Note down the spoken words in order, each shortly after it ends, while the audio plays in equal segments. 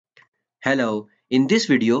Hello, in this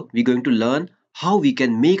video we're going to learn how we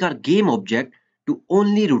can make our game object to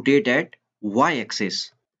only rotate at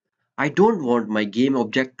y-axis. I don't want my game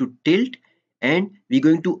object to tilt and we're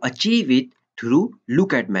going to achieve it through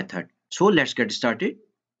LookAt method. So let's get started.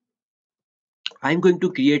 I'm going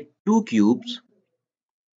to create two cubes.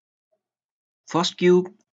 First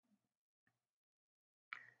cube,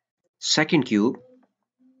 second cube.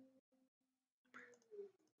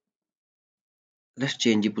 Let's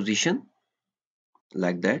change the position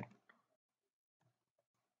like that.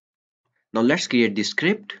 Now let's create the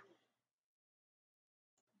script.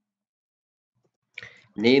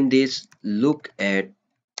 Name this look at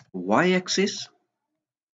y-axis.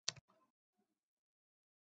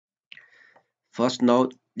 First, now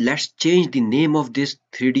let's change the name of this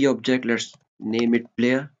 3D object. Let's name it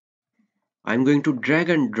player. I'm going to drag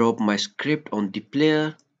and drop my script on the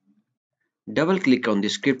player. Double click on the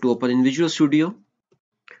script to open in Visual Studio.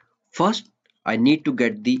 First, I need to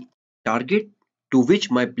get the target to which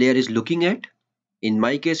my player is looking at. In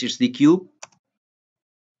my case, it's the cube.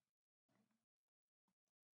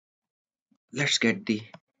 Let's get the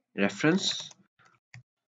reference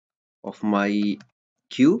of my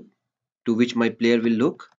cube to which my player will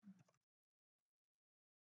look.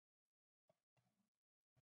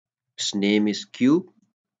 Its name is cube.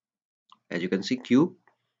 As you can see, cube.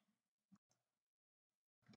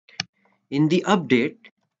 In the update,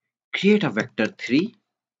 create a vector 3,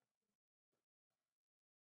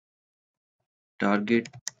 target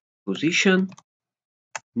position,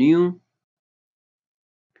 new,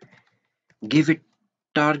 give it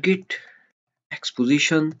target x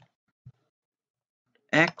position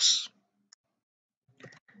x.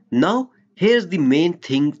 Now here's the main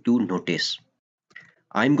thing to notice.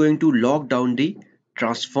 I'm going to lock down the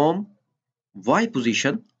transform y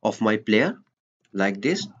position of my player like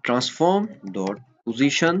this, transform dot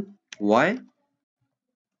position y,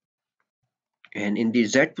 and in the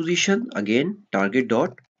z position again target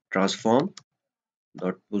dot transform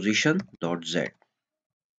dot position dot z.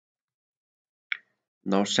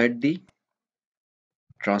 Now set the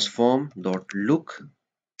transform dot look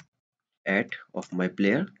at of my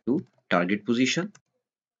player to target position.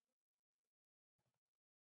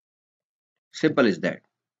 Simple as that.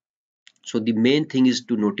 So the main thing is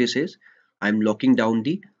to notice is I'm locking down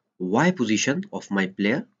the y position of my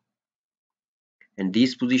player, and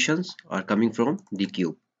these positions are coming from the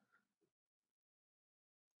cube.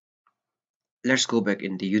 Let's go back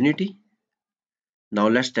in the Unity. Now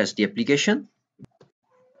let's test the application.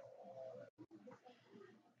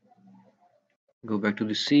 Go back to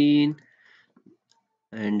the scene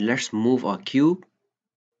and let's move our cube.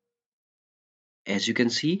 As you can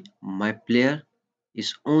see, my player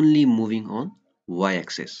is only moving on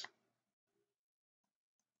y-axis.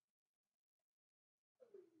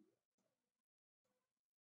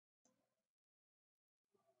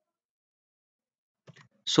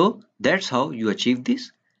 So that's how you achieve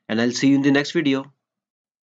this, and I'll see you in the next video.